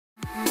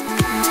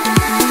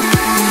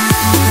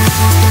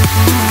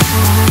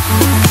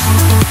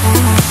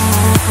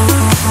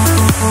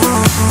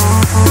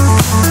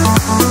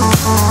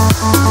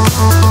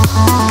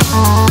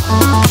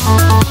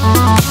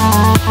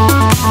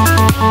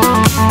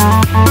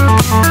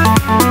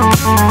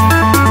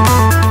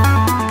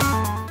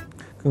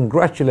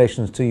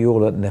congratulations to you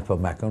all at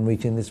NEPOMAK on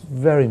reaching this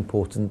very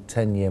important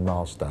 10-year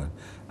milestone,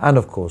 and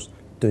of course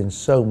doing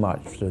so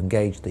much to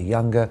engage the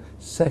younger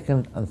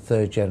second and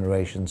third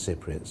generation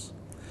Cypriots.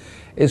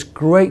 It's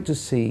great to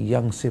see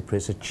young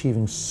Cypriots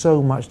achieving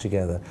so much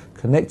together,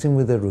 connecting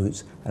with their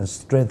roots and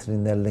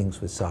strengthening their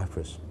links with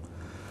Cyprus.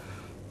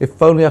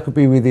 If only I could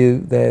be with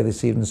you there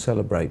this evening to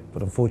celebrate,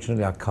 but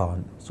unfortunately I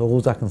can't. So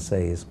all I can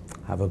say is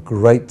have a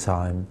great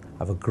time,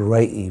 have a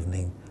great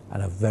evening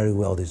and a very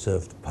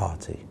well-deserved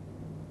party.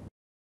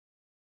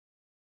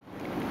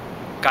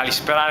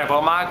 Kalispera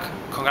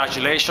NEPOMAK,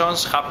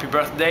 congratulations, happy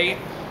birthday,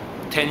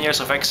 10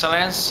 years of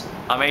excellence,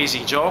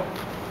 amazing job.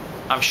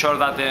 I'm sure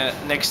that the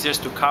next years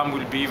to come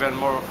will be even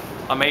more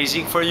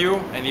amazing for you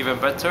and even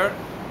better.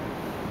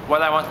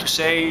 What I want to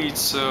say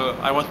is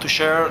I want to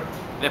share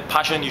the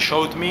passion you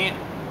showed me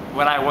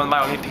when I won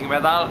my Olympic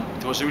medal.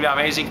 It was really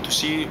amazing to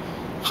see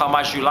how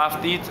much you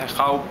loved it and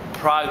how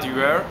proud you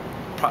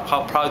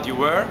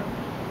were.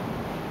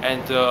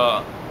 And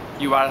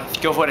you are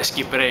Theo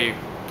Paphitis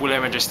που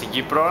λέμε και στην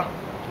Κύπρο.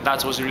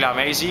 That was really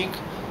amazing.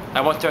 I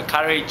want to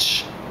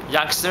encourage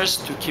youngsters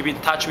to keep in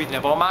touch with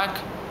NEPOMAK.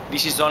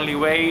 This is the only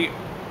way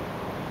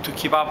to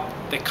keep up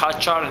the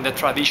culture and the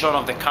tradition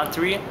of the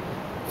country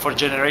for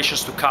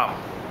generations to come.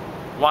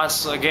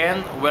 Once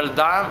again, well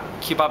done,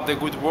 keep up the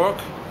good work.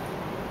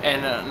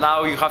 And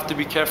now you have to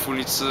be careful.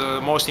 It's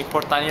the most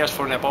important years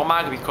for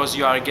NEPOMAK because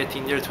you are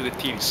getting near to the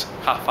teams.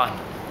 Have fun.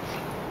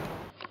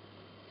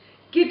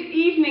 Good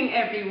evening,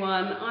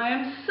 everyone. I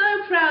am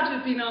so proud to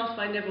have been asked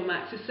by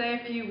NEPOMAK to say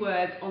a few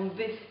words on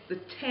this, the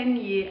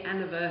 10-year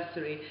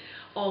anniversary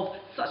of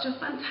such a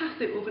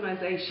fantastic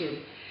organisation.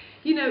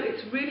 You know,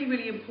 it's really,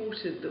 really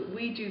important that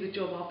we do the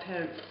job our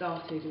parents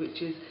started,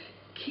 which is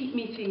keep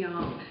meeting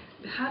up,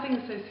 having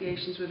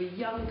associations where the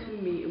young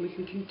can meet and we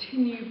can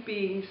continue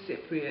being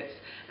Cypriots.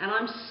 And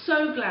I'm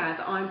so glad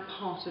that I'm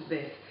part of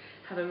this.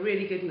 Have a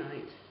really good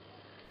night.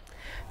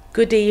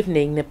 Good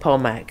evening,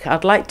 NEPOMAK.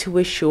 I'd like to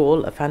wish you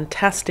all a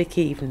fantastic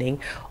evening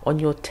on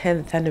your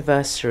 10th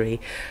anniversary.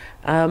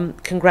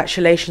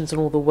 Congratulations on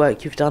all the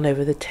work you've done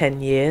over the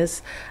 10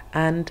 years,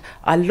 and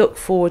I look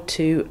forward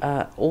to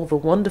all the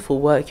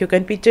wonderful work you're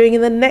going to be doing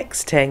in the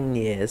next 10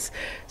 years.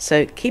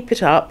 So keep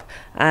it up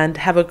and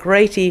have a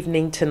great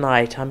evening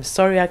tonight. I'm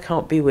sorry I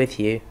can't be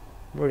with you.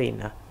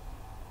 Marina.